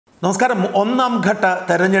നമസ്കാരം. ഒന്നാം ഘട്ട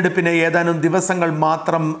തെരഞ്ഞെടുപ്പിന് ഏതാനും ദിവസങ്ങൾ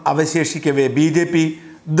മാത്രം അവശേഷിക്കവേ BJP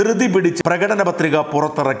ധൃതി പിടിച്ച് പ്രകടന പത്രിക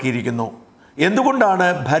പുറത്തിറക്കിയിരിക്കുന്നു. എന്തുകൊണ്ടാണ്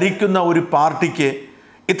ഭരിക്കുന്ന ഒരു പാർട്ടിക്ക്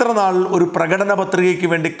ഇത്രനാൾ ഒരു പ്രകടന പത്രികയ്ക്ക്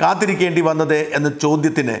വേണ്ടി കാത്തിരിക്കേണ്ടി വന്നത് എന്ന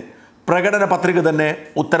ചോദ്യത്തിന് പ്രകടന പത്രിക തന്നെ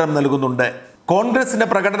ഉത്തരം നൽകുന്നുണ്ട്. കോൺഗ്രസിന്റെ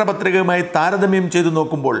പ്രകടന പത്രികയുമായി താരതമ്യം ചെയ്തു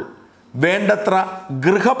നോക്കുമ്പോൾ വേണ്ടത്ര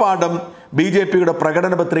ഗൃഹപാഠം BJPയുടെ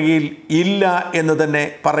പ്രകടന പത്രികയിൽ ഇല്ല എന്ന് തന്നെ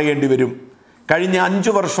പറയേണ്ടി വരും. കഴിഞ്ഞ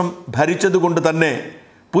 5 വർഷം ഭരിച്ചതുകൊണ്ട് തന്നെ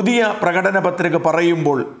പുതിയ പ്രകടന പത്രിക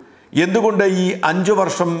പറയുമ്പോൾ എന്തുകൊണ്ട് ഈ 5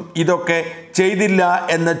 വർഷം ഇതൊക്കെ ചെയ്തില്ല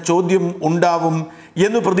എന്ന ചോദ്യം ഉണ്ടാവും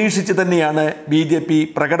എന്ന് പ്രതീക്ഷിച്ച് തന്നെയാണ് BJP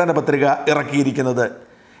പ്രകടന പത്രിക ഇറക്കിയിരിക്കുന്നത്.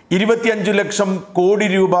 25 ലക്ഷം കോടി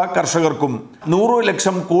രൂപ കർഷകർക്കും 100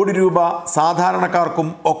 ലക്ഷം കോടി രൂപ സാധാരണക്കാർക്കും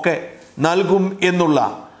ഒക്കെ നൽകും എന്നുള്ള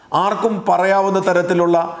ആർക്കും പറയാവുന്ന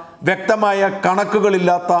തരത്തിലുള്ള വ്യക്തമായ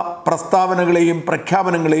കണക്കുകളില്ലാത്ത പ്രസ്താവനകളെയും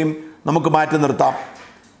പ്രഖ്യാപനങ്ങളെയും നമുക്ക് മാറ്റി നിർത്താം.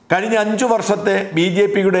 കഴിഞ്ഞ 5 വർഷത്തെ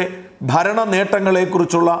BJPയുടെ ഭരണ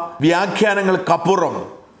നേട്ടങ്ങളെക്കുറിച്ചുള്ള വ്യാഖ്യാനങ്ങൾക്കപ്പുറം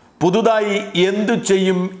പുതുതായി എന്തു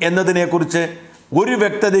ചെയ്യും എന്നതിനെക്കുറിച്ച് ഒരു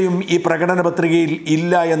വ്യക്തതയും ഈ പ്രകടന പത്രികയിൽ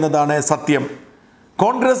ഇല്ല എന്നതാണ് സത്യം.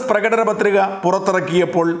 കോൺഗ്രസ് പ്രകടന പത്രിക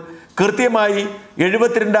പുറത്തിറക്കിയപ്പോൾ കൃത്യമായി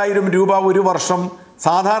 72,000 രൂപ ഒരു വർഷം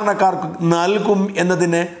സാധാരണക്കാർക്ക് നൽകും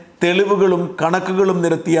എന്നതിന് തെളിവുകളും കണക്കുകളും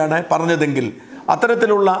നിരത്തിയാണ് പറഞ്ഞതെങ്കിൽ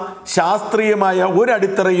അത്തരത്തിലുള്ള ശാസ്ത്രീയമായ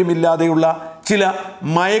ഒരടിത്തറയും ഇല്ലാതെയുള്ള ചില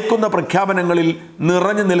മയക്കുന്ന പ്രഖ്യാപനങ്ങളിൽ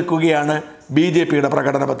നിറഞ്ഞു നിൽക്കുകയാണ് BJPയുടെ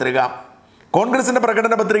പ്രകടന പത്രിക. കോൺഗ്രസിന്റെ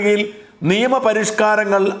പ്രകടന പത്രികയിൽ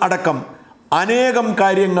നിയമപരിഷ്കാരങ്ങൾ അടക്കം അനേകം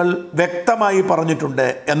കാര്യങ്ങൾ വ്യക്തമായി പറഞ്ഞിട്ടുണ്ട്.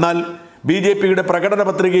 എന്നാൽ BJPയുടെ പ്രകടന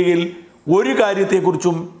പത്രികയിൽ ഒരു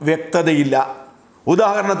കാര്യത്തെക്കുറിച്ചും വ്യക്തതയില്ല.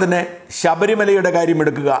 ഉദാഹരണത്തിന് ശബരിമലയുടെ കാര്യം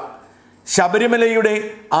എടുക്കുക. ശബരിമലയുടെ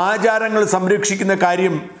ആചാരങ്ങൾ സംരക്ഷിക്കുന്ന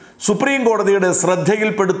കാര്യം സുപ്രീം കോടതിയുടെ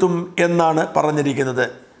ശ്രദ്ധയിൽപ്പെടുത്തും എന്നാണ് പറഞ്ഞിരിക്കുന്നത്.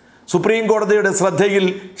 സുപ്രീം കോടതിയുടെ ശ്രദ്ധയിൽ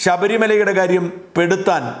ശബരിമലയുടെ കാര്യം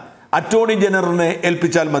പെടുത്താൻ അറ്റോർണി ജനറലിനെ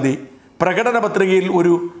ഏൽപ്പിച്ചാൽ മതി. പ്രകടന പത്രികയിൽ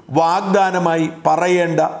ഒരു വാഗ്ദാനമായി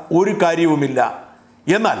പറയേണ്ട ഒരു കാര്യവുമില്ല.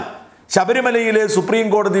 എന്നാൽ ശബരിമലയിലെ സുപ്രീം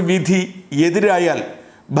കോടതി വിധി എതിരായാൽ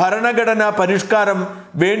ഭരണഘടനാ പരിഷ്കാരം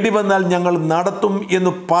വേണ്ടിവന്നാൽ ഞങ്ങൾ നടത്തും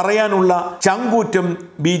എന്ന് പറയാനുള്ള ചങ്കൂറ്റം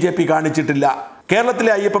BJP കാണിച്ചിട്ടില്ല.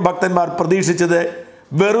 കേരളത്തിലെ അയ്യപ്പ ഭക്തന്മാർ പ്രതീക്ഷിച്ചത്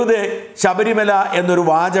വെറുതെ ശബരിമല എന്നൊരു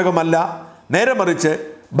വാചകമല്ല, നേരെ മറിച്ച്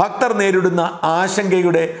ഭക്തർ നേരിടുന്ന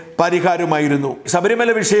ആശങ്കയുടെ പരിഹാരമായിരുന്നു. ശബരിമല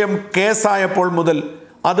വിഷയം കേസായപ്പോൾ മുതൽ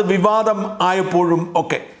അത് വിവാദം ആയപ്പോഴും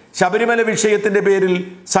ഒക്കെ ശബരിമല വിഷയത്തിന്റെ പേരിൽ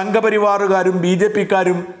സംഘപരിവാറുകാരും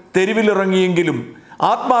BJPക്കാരും തെരുവിലിറങ്ങിയെങ്കിലും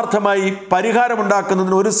ആത്മാർത്ഥമായി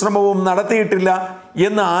പരിഹാരമുണ്ടാക്കുന്നതിന് ഒരു ശ്രമവും നടത്തിയിട്ടില്ല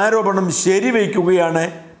എന്ന ആരോപണം ശരിവയ്ക്കുകയാണ്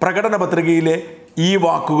പ്രകടന പത്രികയിലെ ഈ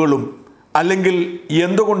വാക്കുകളും. അല്ലെങ്കിൽ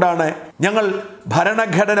എന്തുകൊണ്ടാണ് ഞങ്ങൾ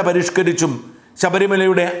ഭരണഘടന പരിഷ്കരിച്ചും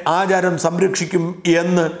ശബരിമലയുടെ ആചാരം സംരക്ഷിക്കും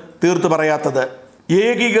എന്ന് തീർത്തു പറയാത്തത്?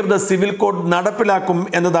 ഏകീകൃത സിവിൽ കോഡ് നടപ്പിലാക്കും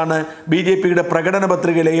എന്നതാണ് BJPയുടെ പ്രകടന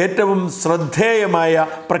പത്രികയിലെ ഏറ്റവും ശ്രദ്ധേയമായ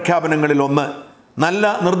പ്രഖ്യാപനങ്ങളിൽ ഒന്ന്. നല്ല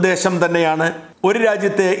നിർദ്ദേശം തന്നെയാണ്. ഒരു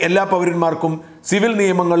രാജ്യത്തെ എല്ലാ പൗരന്മാർക്കും സിവിൽ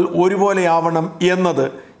നിയമങ്ങൾ ഒരുപോലെ ആവണം എന്നത്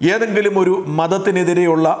ഏതെങ്കിലും ഒരു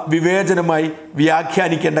മതത്തിനെതിരെയുള്ള വിവേചനമായി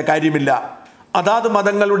വ്യാഖ്യാനിക്കേണ്ട കാര്യമില്ല. അതാത്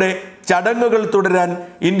മതങ്ങളുടെ ചടങ്ങുകൾ തുടരാൻ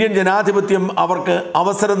ഇന്ത്യൻ ജനാധിപത്യം അവർക്ക്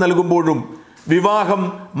അവസരം നൽകുമ്പോഴും വിവാഹം,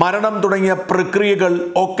 മരണം തുടങ്ങിയ പ്രക്രിയകൾ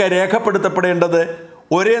ഒക്കെ രേഖപ്പെടുത്തപ്പെടേണ്ടത്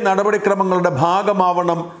ഒരേ നടപടിക്രമങ്ങളുടെ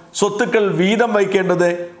ഭാഗമാവണം, സ്വത്തുക്കൾ വീതം വയ്ക്കേണ്ടത്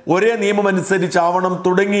ഒരേ നിയമമനുസരിച്ചാവണം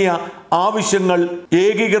തുടങ്ങിയ ആവശ്യങ്ങൾ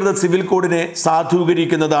ഏകീകൃത സിവിൽ കോഡിനെ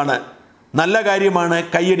സാധൂകരിക്കുന്നതാണ്. നല്ല കാര്യമാണ്,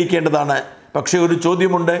 കൈയടിക്കേണ്ടതാണ്. പക്ഷേ ഒരു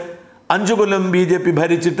ചോദ്യമുണ്ട്. 5 കൊല്ലം BJP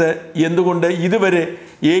ഭരിച്ചിട്ട് എന്തുകൊണ്ട് ഇതുവരെ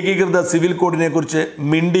ഏകീകൃത സിവിൽ കോഡിനെ കുറിച്ച്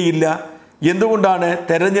മിണ്ടിയില്ല? എന്തുകൊണ്ടാണ്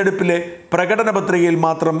തെരഞ്ഞെടുപ്പിലെ പ്രകടന പത്രികയിൽ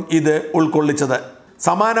മാത്രം ഇത് ഉൾക്കൊള്ളിച്ചത്?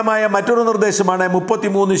 സമാനമായ മറ്റൊരു നിർദ്ദേശമാണ്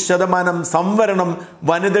 33% സംവരണം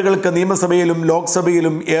വനിതകൾക്ക് നിയമസഭയിലും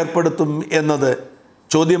ലോക്സഭയിലും ഏർപ്പെടുത്തും എന്നത്.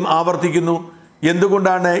 ചോദ്യം ആവർത്തിക്കുന്നു.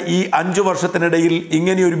 എന്തുകൊണ്ടാണ് ഈ 5 വർഷത്തിനിടയിൽ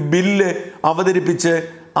ഇങ്ങനെയൊരു ബില്ല് അവതരിപ്പിച്ച്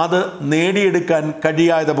അത് നേടിയെടുക്കാൻ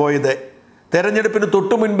കഴിയാതെ പോയത്? തെരഞ്ഞെടുപ്പിന്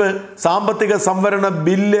തൊട്ടു മുൻപ് സാമ്പത്തിക സംവരണ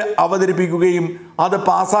ബില്ല് അവതരിപ്പിക്കുകയും അത്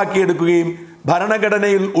പാസാക്കിയെടുക്കുകയും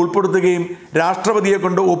ഭരണഘടനയിൽ ഉൾപ്പെടുത്തുകയും രാഷ്ട്രപതിയെ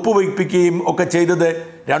കൊണ്ട് ഒപ്പുവയ്പ്പിക്കുകയും ഒക്കെ ചെയ്തത്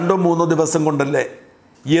 2-3 ദിവസം കൊണ്ടല്ലേ?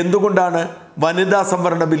 എന്തുകൊണ്ടാണ് വനിതാ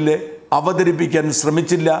സംവരണ ബില്ല് അവതരിപ്പിക്കാൻ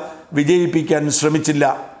ശ്രമിച്ചില്ല, വിജയിപ്പിക്കാൻ ശ്രമിച്ചില്ല?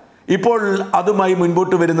 ഇപ്പോൾ അതുമായി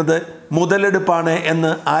മുൻപോട്ട് വരുന്നത് മുതലെടുപ്പാണ്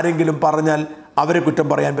എന്ന് ആരെങ്കിലും പറഞ്ഞാൽ അവരെ കുറ്റം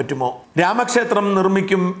പറയാൻ പറ്റുമോ? രാമക്ഷേത്രം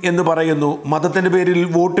നിർമ്മിക്കും എന്ന് പറയുന്നു, മതത്തിന്റെ പേരിൽ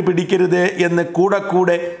വോട്ട് പിടിക്കരുത് എന്ന്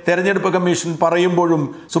കൂടെ തെരഞ്ഞെടുപ്പ് കമ്മീഷൻ പറയുമ്പോഴും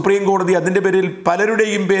സുപ്രീം കോടതി അതിന്റെ പേരിൽ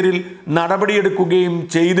പലരുടെയും പേരിൽ നടപടിയെടുക്കുകയും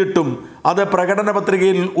ചെയ്തിട്ടും അത് പ്രകടന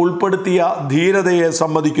പത്രികയിൽ ഉൾപ്പെടുത്തിയ ധീരതയെ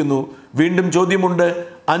സമ്മതിക്കുന്നു. വീണ്ടും ചോദ്യമുണ്ട്,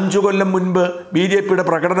 5 കൊല്ലം മുൻപ് BJPയുടെ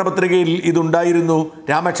പ്രകടന പത്രികയിൽ ഇതുണ്ടായിരുന്നു,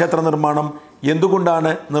 രാമക്ഷേത്ര നിർമ്മാണം.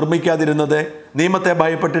 എന്തുകൊണ്ടാണ് നിർമ്മിക്കാതിരുന്നത്? നിയമത്തെ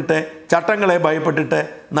ഭയപ്പെട്ടിട്ട്, ചട്ടങ്ങളെ ഭയപ്പെട്ടിട്ട്?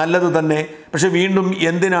 നല്ലത് തന്നെ. പക്ഷെ വീണ്ടും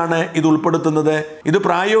എന്തിനാണ് ഇത് ഉൾപ്പെടുത്തുന്നത്? ഇത്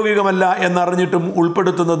പ്രായോഗികമല്ല എന്നറിഞ്ഞിട്ടും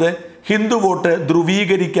ഉൾപ്പെടുത്തുന്നത് ഹിന്ദു വോട്ട്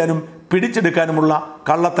ധ്രുവീകരിക്കാനും പിടിച്ചെടുക്കാനുമുള്ള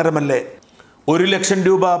കള്ളത്തരമല്ലേ? 1 ലക്ഷം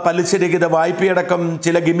രൂപ പലിശരഹിത വായ്പയടക്കം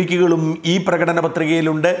ചില ഗിമിക്കുകളും ഈ പ്രകടന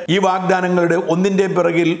പത്രികയിലുണ്ട്. ഈ വാഗ്ദാനങ്ങളുടെ ഒന്നിൻ്റെയും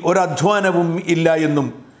പിറകിൽ ഒരധ്വാനവും ഇല്ല എന്നും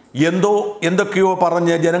എന്തൊക്കെയോ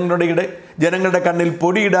പറഞ്ഞ് ജനങ്ങളുടെ കണ്ണിൽ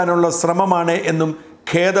പൊടിയിടാനുള്ള ശ്രമമാണ് എന്നും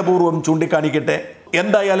ഖേദപൂർവ്വം ചൂണ്ടിക്കാണിക്കട്ടെ.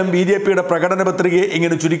 എന്തായാലും BJPയുടെ പ്രകടന പത്രികയെ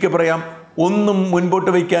ഇങ്ങനെ ചുരുക്കി പറയാം, ഒന്നും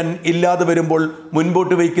മുൻപോട്ട് വയ്ക്കാൻ ഇല്ലാതെ വരുമ്പോൾ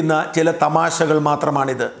മുൻപോട്ട് വയ്ക്കുന്ന ചില തമാശകൾ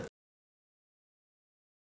മാത്രമാണിത്.